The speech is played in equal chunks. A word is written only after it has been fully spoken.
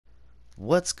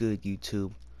What's good,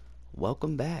 YouTube?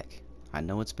 Welcome back. I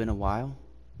know it's been a while,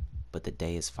 but the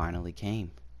day has finally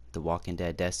came. The Walking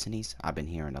Dead Destinies. I've been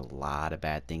hearing a lot of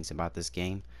bad things about this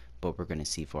game, but we're gonna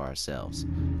see for ourselves.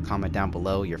 Comment down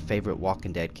below your favorite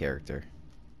Walking Dead character.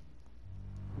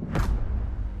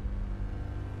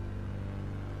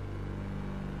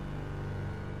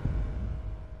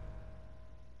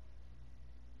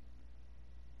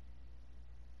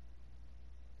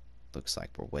 Looks like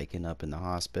we're waking up in the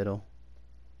hospital.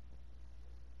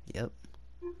 Yep.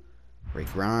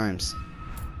 RickGrimes.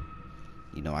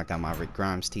 You know I got my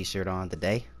RickGrimes t-shirt on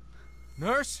today.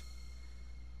 Nurse?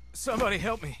 Somebody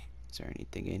help me. Is there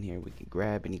anything in here we can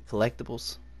grab? Any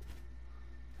collectibles?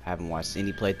 I haven't watched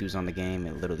any playthroughs on the game.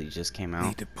 It literally just came out.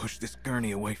 Need to push this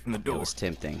gurney away from the It door. was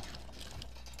tempting.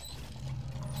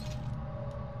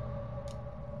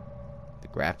 The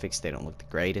graphics, they don't look the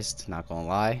greatest, not gonna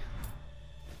lie.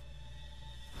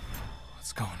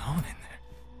 What's going on in there?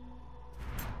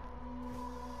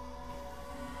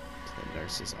 It's the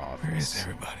nurse's office. Where is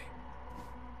everybody?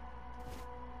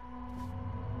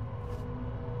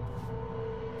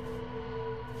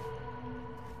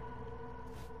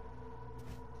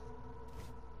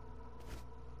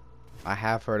 I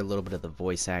have heard a little bit of the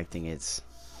voice acting. It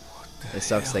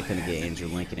sucks they couldn't get Andrew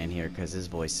Lincoln in here because his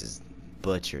voice is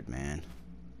butchered, man.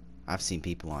 I've seen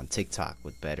people on TikTok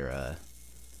with better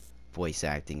voice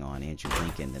acting on Andrew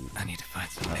Lincoln than. I need to find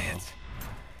some meds.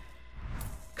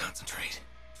 Concentrate.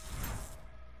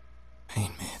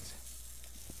 Pain meds.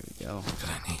 Here we go. What did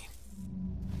I need?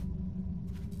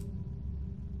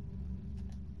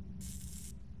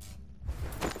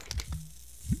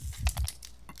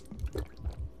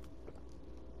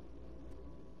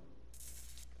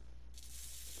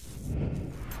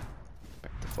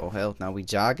 Back to full health. Now we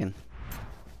jogging.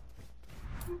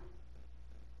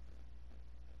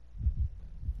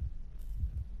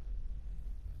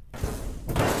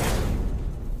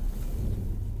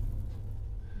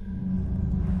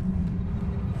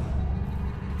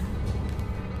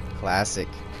 Classic.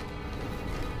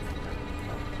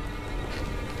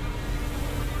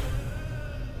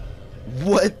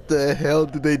 What the hell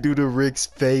did they do to Rick's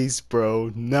face,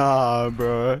 bro? Nah,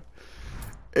 bro.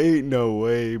 Ain't no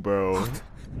way, bro.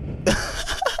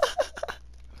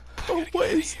 Bro, what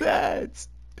is that?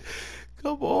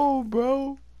 Come on,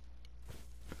 bro.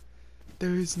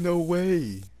 There is no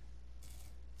way.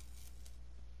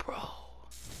 Bro.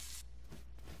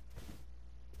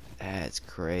 That's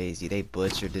crazy. They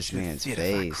butchered this man's If I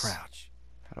face. crouch.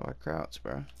 How do I crouch,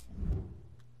 bro?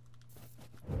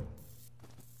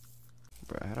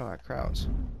 Bro, how do I crouch?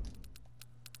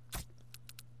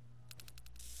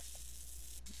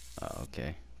 Oh,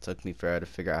 okay. Took me forever to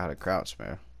figure out how to crouch,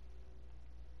 man.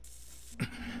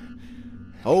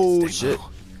 Oh, Stay shit. low.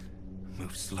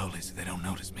 Move slowly so they don't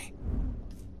notice me.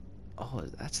 Oh,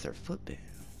 that's their footbed.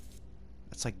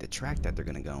 That's like the track that they're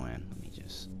gonna go in. Let me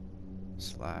just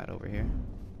slide over here.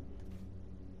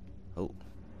 Oh.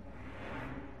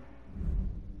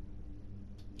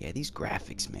 Yeah, these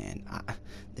graphics, man.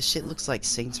 This shit looks like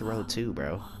Saints Row 2,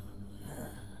 bro.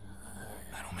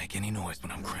 I don't make any noise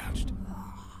when I'm crouched.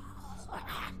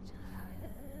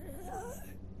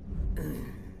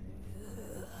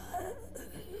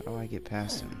 How do I get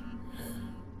past him?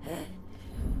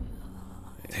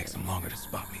 It takes them longer to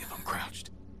spot me if I'm crouched.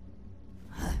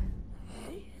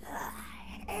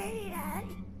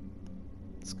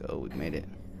 Let's go. We made it.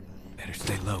 Better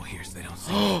stay low here so they don't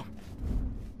see me.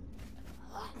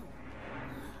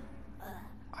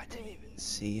 I didn't even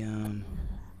see him.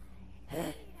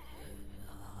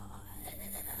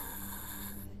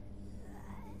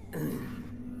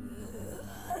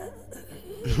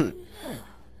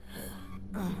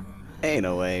 Ain't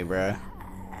no way, bruh.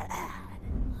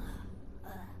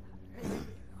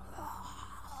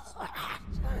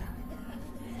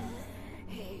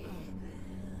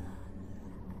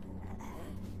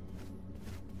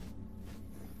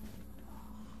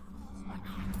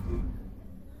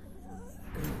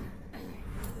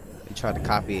 They tried to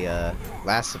copy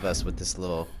Last of Us with this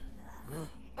little.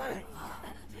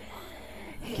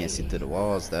 Can't see through the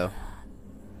walls though.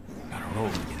 Gotta roll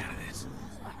to get out of this.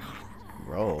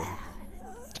 Roll.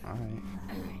 Alright.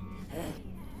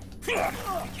 They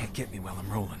can't get me while I'm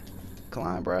rolling.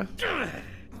 Climb, bruh.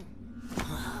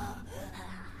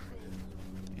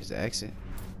 Here's the exit.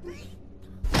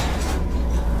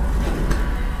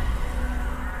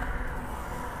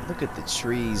 Look at the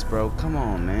trees, bro. Come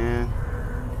on, man.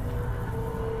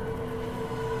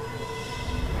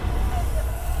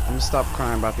 I'm gonna stop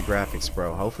crying about the graphics,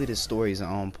 bro. Hopefully the story is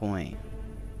on point.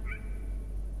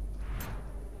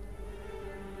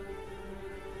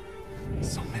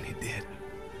 So many dead.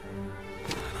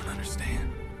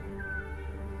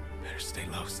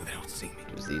 low so they don't see me.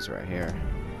 Use these right here.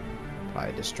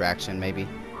 Probably a distraction, maybe.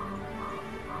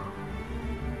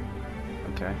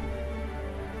 Okay.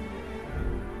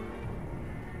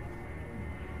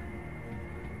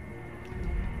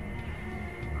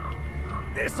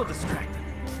 This'll distract them.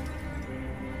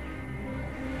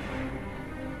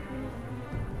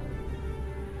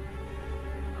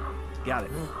 Got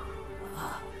it.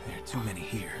 There are too many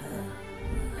here.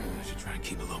 I should try and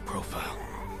keep a low profile.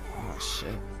 Oh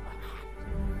shit.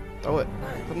 Throw it.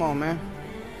 Come on, man.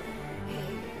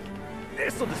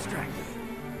 This'll distract them.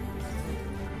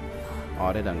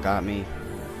 Oh, they done got me.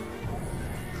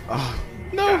 Oh,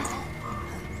 no!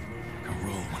 I can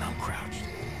roll when I'm crouched.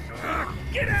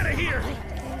 Get out of here!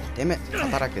 Damn it. I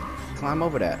thought I could climb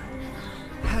over that.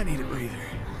 I need a breather.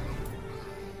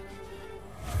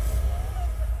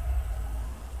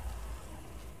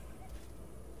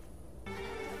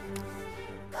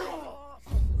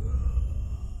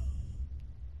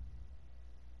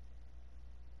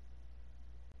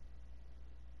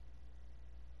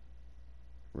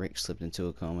 Rick slipped into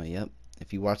a coma. Yep.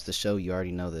 If you watch the show, you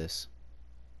already know this.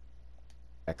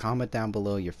 Comment down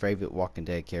below your favorite Walking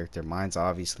Dead character. Mine's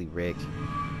obviously Rick.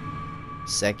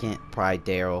 Second, probably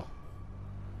Daryl.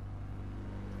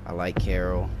 I like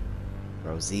Carol.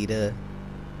 Rosita.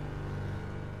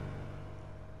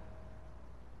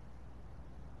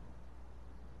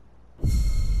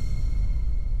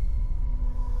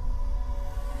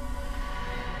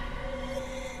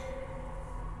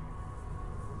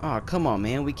 Oh, come on,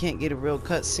 man. We can't get a real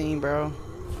cutscene, bro.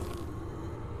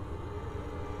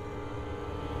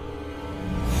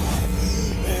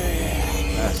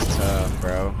 That's tough,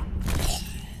 bro.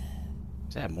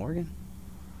 Is that Morgan?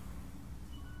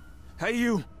 Hey,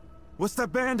 you! What's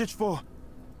that bandage for?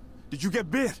 Did you get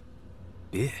bit?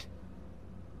 Bit?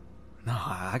 No,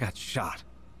 I got shot.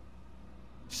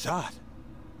 Shot?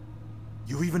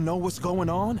 You even know what's going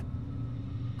on?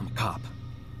 I'm a cop.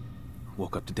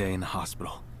 Woke up today in the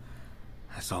hospital.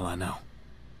 That's all I know.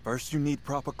 First, you need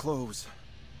proper clothes.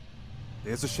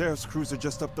 There's a sheriff's cruiser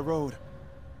just up the road.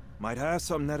 Might have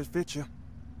something that'd fit you.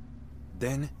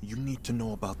 Then, you need to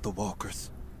know about the walkers.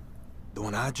 The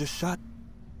one I just shot,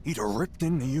 he'd have ripped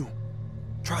into you.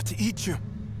 Tried to eat you.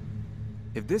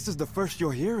 If this is the first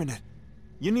you're hearing it,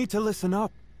 you need to listen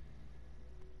up.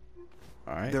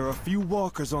 Alright. There are a few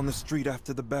walkers on the street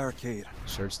after the barricade.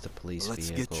 Search the police Let's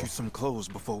vehicle. get you some clothes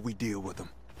before we deal with them.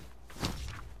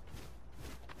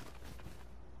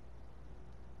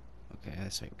 Okay,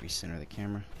 that's like recenter the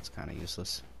camera. It's kind of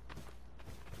useless.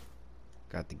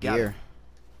 Got the gear.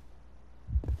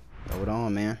 Throw it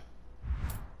on, man.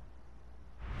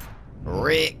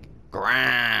 Rick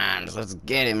Grimes. Let's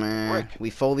get it, man. Rick, we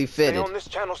fully Stay fitted. on this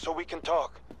channel so we can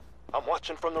talk. I'm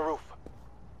watching from the roof.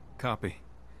 Copy.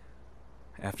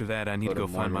 After that, I need to go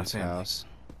find my Morgan's family. house.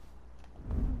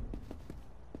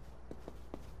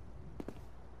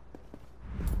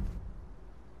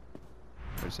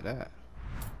 Where's it at?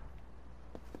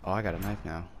 Oh, I got a knife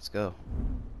now. Let's go.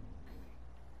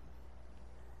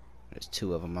 There's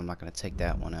two of them. I'm not going to take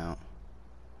that one out.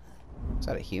 Is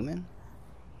that a human?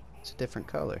 It's a different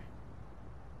color.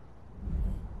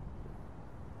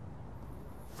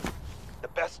 The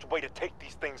best way to take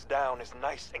these things down is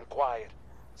nice and quiet.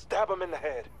 Stab them in the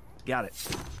head. Got it.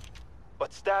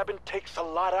 But stabbing takes a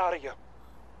lot out of you.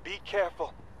 Be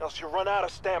careful, else you run out of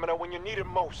stamina when you need it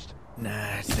most.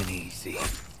 Nice and easy.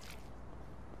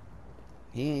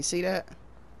 He ain't see that?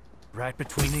 Right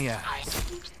between the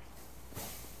eyes.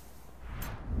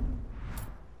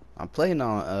 I'm playing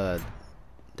on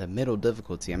the middle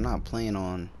difficulty. I'm not playing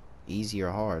on easy or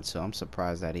hard, so I'm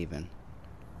surprised that even.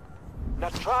 Now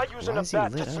try using Why a is he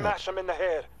bat to lit up? smash him in the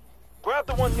head. Grab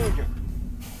the one near you.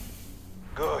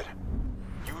 Good.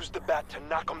 Use the bat to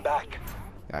knock him back.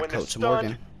 Got When they're Coach stunned,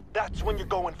 Morgan. that's when you're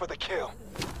going for the kill.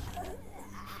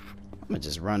 I'm gonna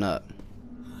just run up.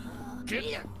 Get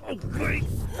away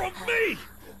from me!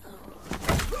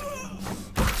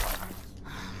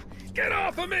 Get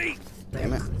off of me!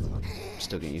 Damn it. I'm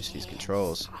still getting used to these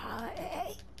controls.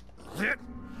 Let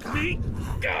me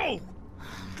go!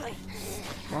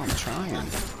 Well, I'm trying.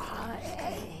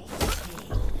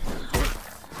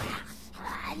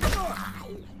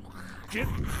 Get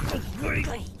away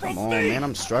from Come on, me! man.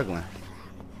 I'm struggling.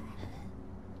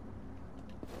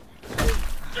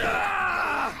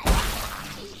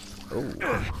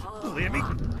 Oh. Let me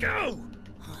go!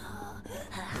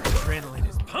 Adrenaline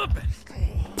is pumping.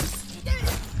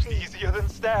 Easier than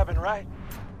stabbing, right?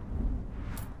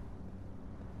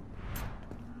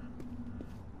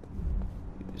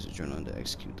 Use adrenaline to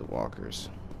execute the walkers.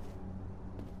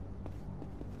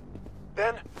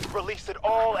 Then release it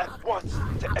all at once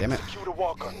to Damn it. execute a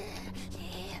walker.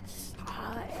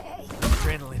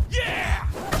 Adrenaline. Yeah!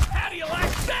 How do you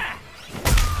like that?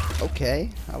 Okay,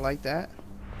 I like that.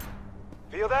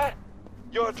 Feel that?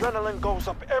 Your adrenaline goes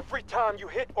up every time you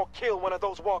hit or kill one of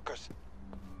those walkers.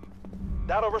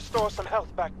 That'll restore some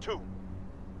health back too.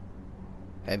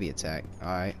 Heavy attack.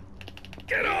 Alright.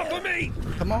 Get off of me!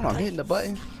 Come on, I'm hitting the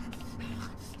button.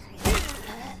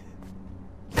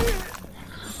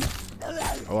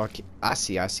 Oh, I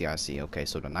see. Okay,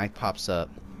 so the knife pops up.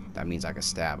 That means I can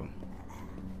stab him.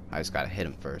 I just gotta hit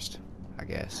him first, I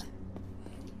guess.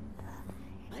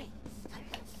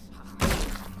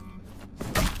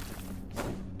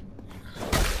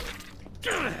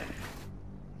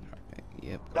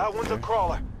 Yep. That one's a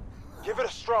crawler. Give it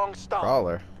a strong stomp.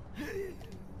 Crawler.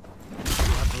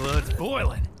 My blood's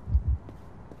boiling.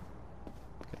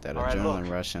 Get that All right, adrenaline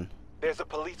look. rushing. There's a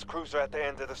police cruiser at the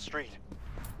end of the street.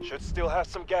 Should still have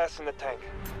some gas in the tank.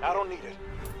 I don't need it.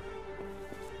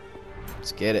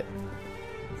 Let's get it.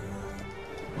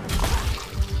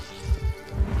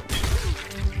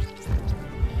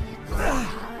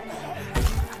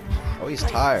 Oh, he's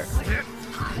tired.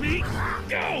 Let me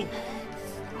go!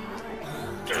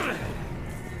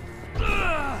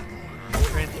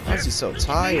 Why is he so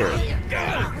tired?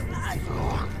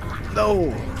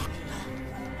 No!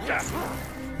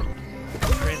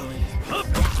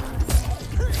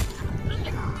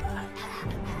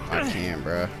 I can't,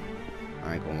 bruh.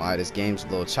 I ain't gonna lie, this game's a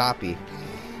little choppy.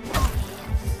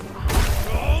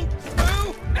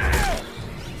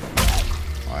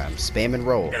 Alright, I'm spamming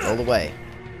roll. Roll away.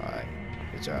 Alright,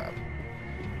 good job.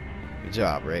 Good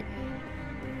job, Rick.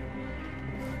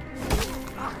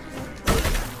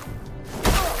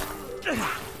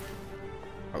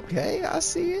 Okay, I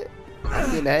see it. I'm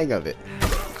getting the hang of it.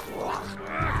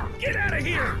 Get out of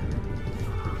here!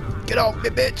 Get off me,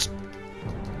 bitch!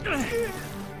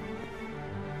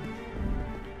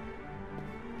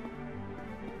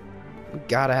 We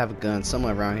gotta have a gun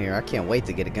somewhere around here. I can't wait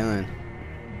to get a gun.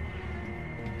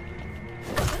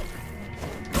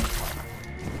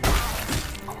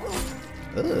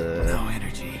 Ugh. No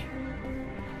energy.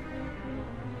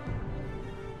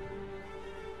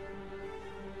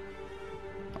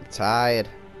 I'm tired.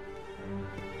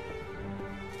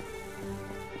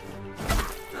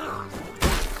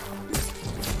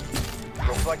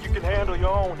 Looks like you can handle your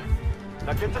own.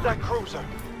 Now get to that cruiser.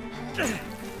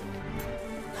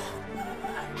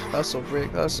 Hustle,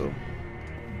 Rick, hustle.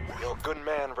 You're a good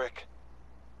man, Rick.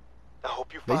 I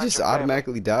hope you They find just your family.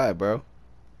 automatically die, bro.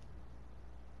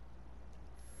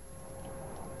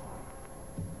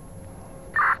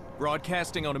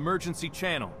 Broadcasting on emergency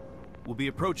channel. We'll be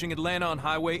approaching Atlanta on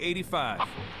Highway 85.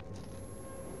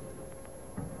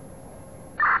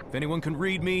 If anyone can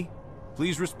read me,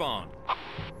 please respond.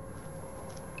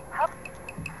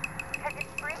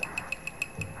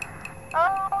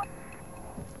 Oh,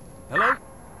 Hello?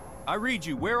 I read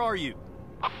you. Where are you?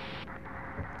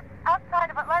 outside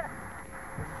of Atlanta.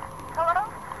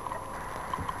 Hello?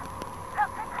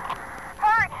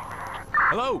 Hurry!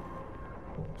 Hello?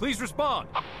 Please respond.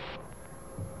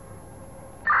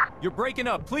 You're breaking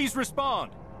up. Please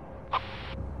respond.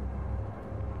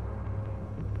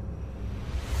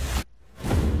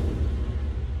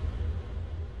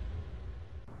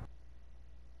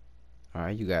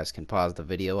 Alright, you guys can pause the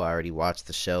video. I already watched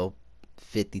the show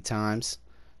 50 times,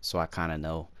 so I kind of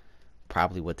know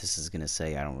probably what this is going to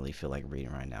say. I don't really feel like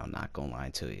reading right now. I'm not going to lie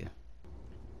to you.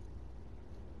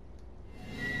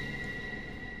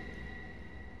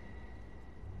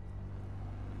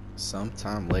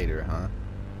 Sometime later, huh?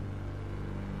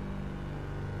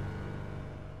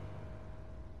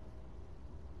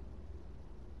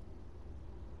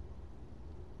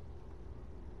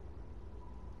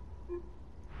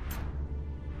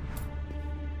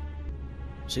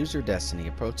 Choose your destiny.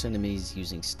 Approach enemies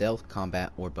using stealth,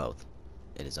 combat, or both.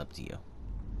 It is up to you.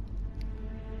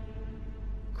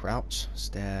 Crouch,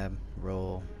 stab,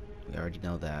 roll. We already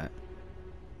know that.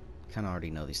 Kind of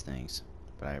already know these things.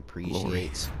 But I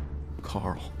appreciate...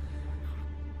 Carl.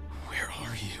 Where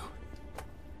are you?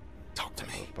 Talk to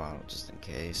me. Bottle just in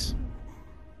case.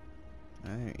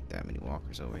 There ain't that many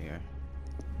walkers over here.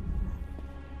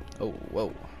 Oh,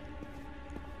 whoa.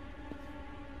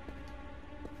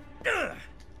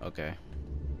 Okay.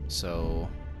 So,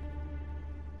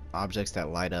 objects that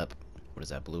light up. What is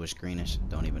that, bluish, greenish?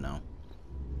 Don't even know.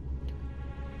 You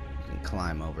can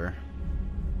climb over.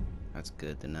 That's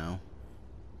good to know.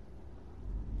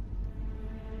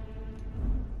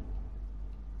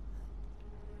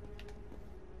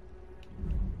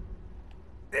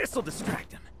 This'll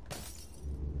distract him.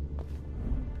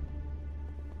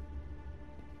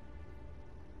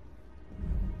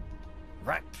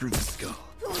 Right through the skull.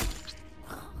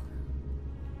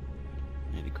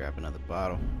 grab another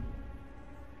bottle.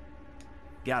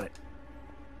 Got it.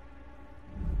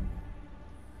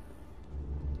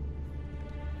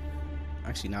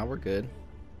 Actually, now we're good.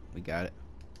 We got it.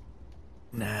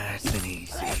 Nice and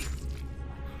easy.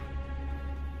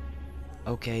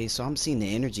 Okay, so I'm seeing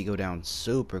the energy go down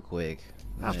super quick.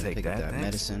 I'll take pick up that, that thanks.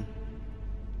 medicine.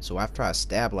 So after I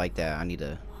stab like that, I need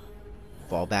to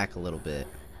fall back a little bit.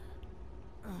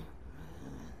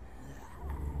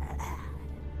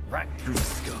 Right through the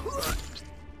skull.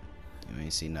 You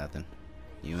ain't see nothing.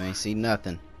 You ain't see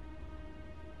nothing.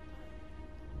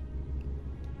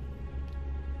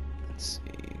 Let's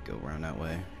see. Go around that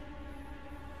way.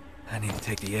 I need to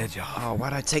take the edge off. Oh,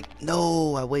 why'd I take...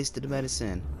 No, I wasted the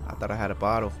medicine. I thought I had a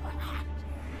bottle.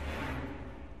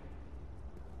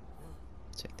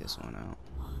 Take this one out.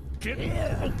 Get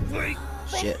away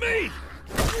Shit. from me!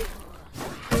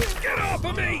 Get off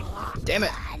of me! Damn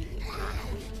it!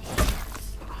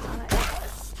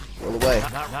 Roll away.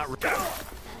 Not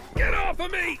get off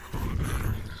of me!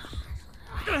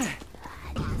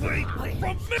 Wait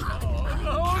from me!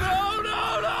 Oh, no!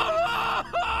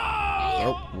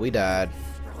 Oh, we died.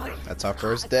 That's our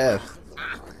first death.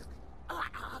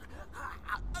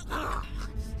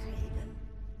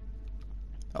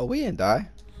 Oh, we didn't die.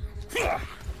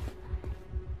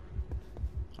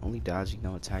 Only dodging,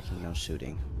 no attacking, no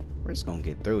shooting. We're just gonna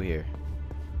get through here.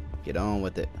 Get on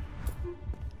with it.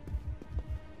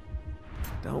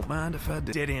 Don't mind if I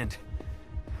do. Dead end.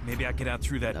 Maybe I get out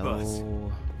through that bus.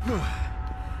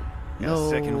 No.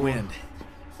 Second wind.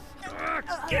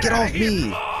 Get off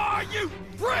me! Oh, you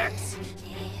pricks!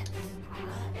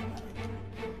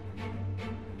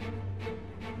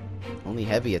 Only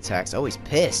heavy attacks. Oh, he's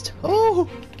pissed. Oh!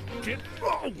 Get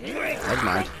away Never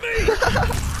mind. from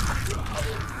me!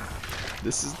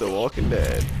 This is The Walking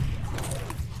Dead.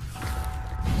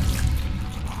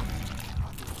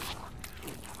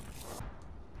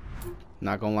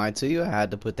 Not gonna lie to you, I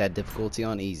had to put that difficulty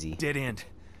on easy. Dead end.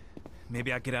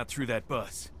 Maybe I get out through that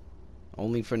bus.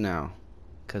 Only for now.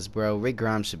 Cause bro,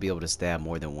 RickGrimes should be able to stab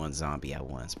more than one zombie at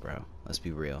once, bro. Let's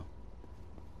be real.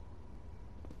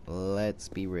 Let's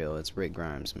be real. It's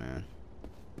RickGrimes, man.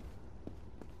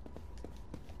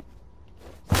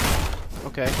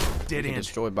 Okay. Dead We can end.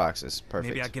 destroy boxes.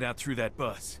 Perfect. Maybe I get out through that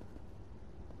bus.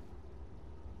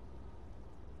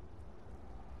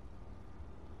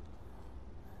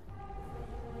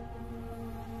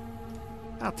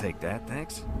 I'll take that,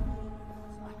 thanks.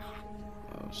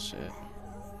 Oh shit.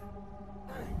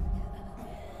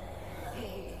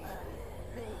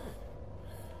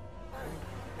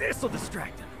 This'll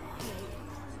distract him.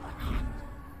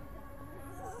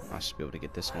 I should be able to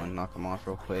get this one, knock him off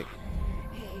real quick.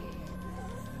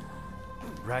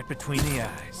 Right between the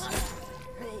eyes.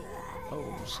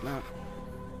 Oh snap.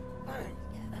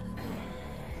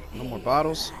 No more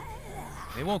bottles.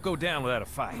 They won't go down without a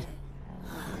fight.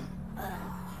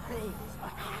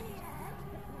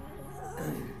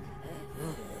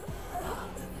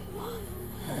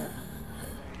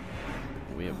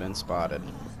 We have been spotted.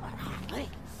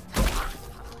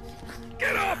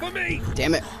 Get off of me!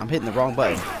 Damn it, I'm hitting the wrong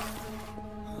button.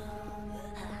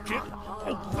 Get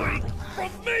away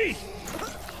from me!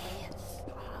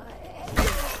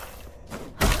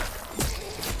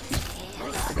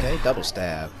 Okay, double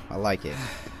stab. I like it.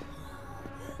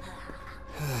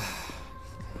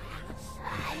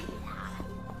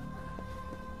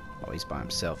 Oh, he's by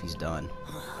himself. He's done.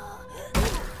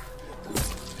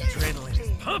 Adrenaline is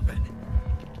pumping.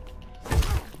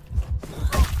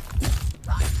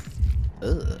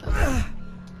 Ugh.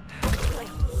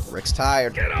 Rick's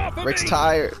tired. Get off of Rick's me!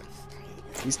 tired.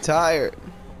 He's tired.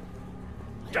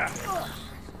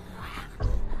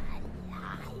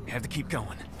 Have to keep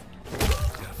going.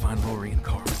 Gotta find Lori and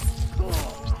Carl.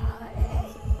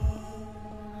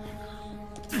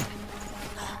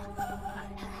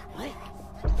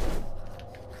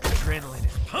 Adrenaline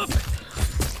is pumping.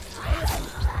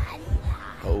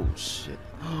 Oh shit.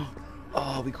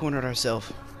 Oh, we cornered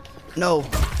ourselves. No.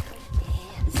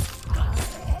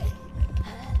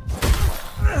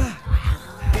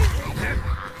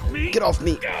 Get off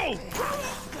me. Go!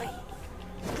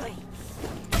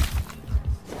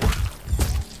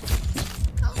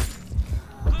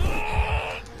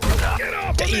 Get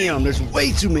off! Damn, there's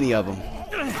way too many of them.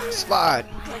 Slide.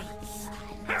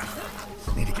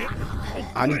 Need to get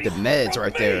I need the meds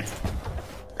right there.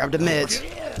 Grab the meds.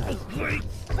 away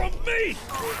from me!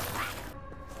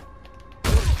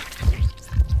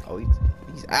 Oh,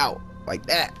 he's out. Like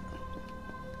that.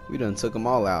 We done took them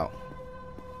all out.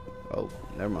 Oh,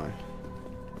 never mind.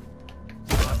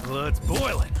 My blood's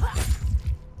boiling.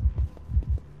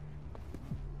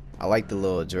 I like the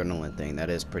little adrenaline thing. That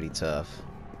is pretty tough.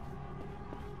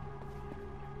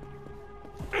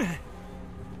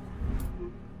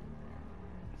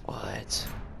 What?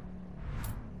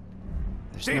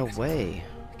 There's Damn no it. way.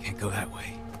 I can't go that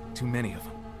way. Too many of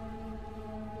them.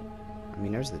 I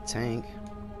mean, there's the tank.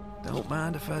 Don't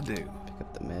mind if I do. Pick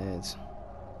up the meds.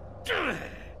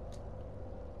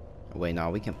 Wait, no,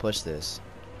 we can push this.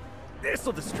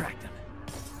 This'll distract him.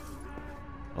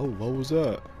 Oh, what was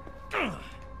that?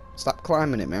 Stop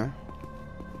climbing it, man.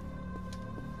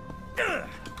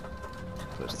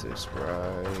 Push this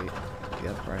right.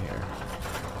 Yep, right here.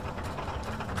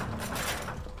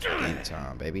 Game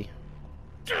time, baby.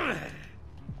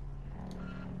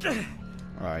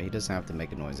 Alright, he doesn't have to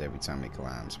make a noise every time he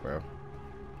climbs, bro.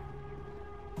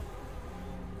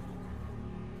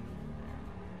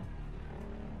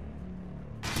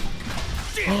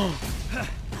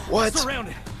 What?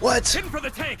 Surrounded. What? Hidden for the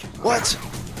tank. What?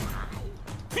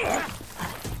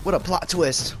 What a plot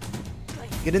twist.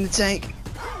 Get in the tank.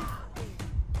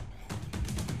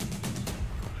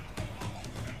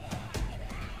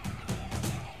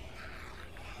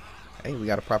 Hey, we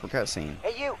got a proper cutscene.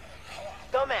 Hey, you!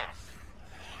 Dumbass!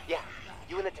 Yeah,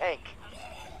 you in the tank.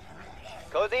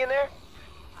 Cozy in there?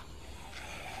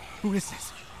 Who is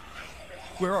this?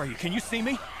 Where are you? Can you see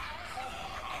me?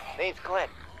 Name's Glenn.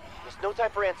 There's no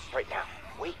time for answers right now.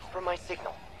 Wait for my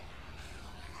signal.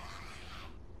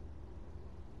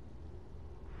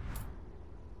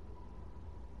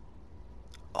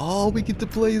 Oh, we get to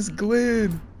play as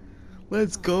Glenn.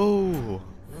 Let's go.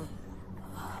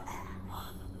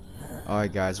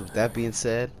 Alright guys, with that being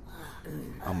said,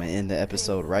 I'm going to end the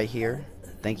episode right here.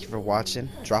 Thank you for watching.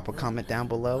 Drop a comment down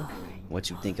below. What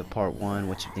you think of part 1,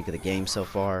 what you think of the game so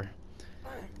far.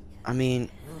 I mean,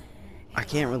 I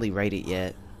can't really rate it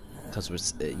yet because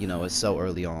we're, you know, it's so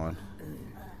early on.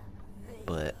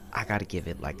 But I got to give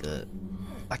it like a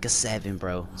 7,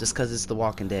 bro, just cuz it's The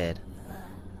Walking Dead.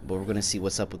 But we're going to see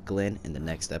what's up with Glenn in the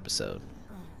next episode.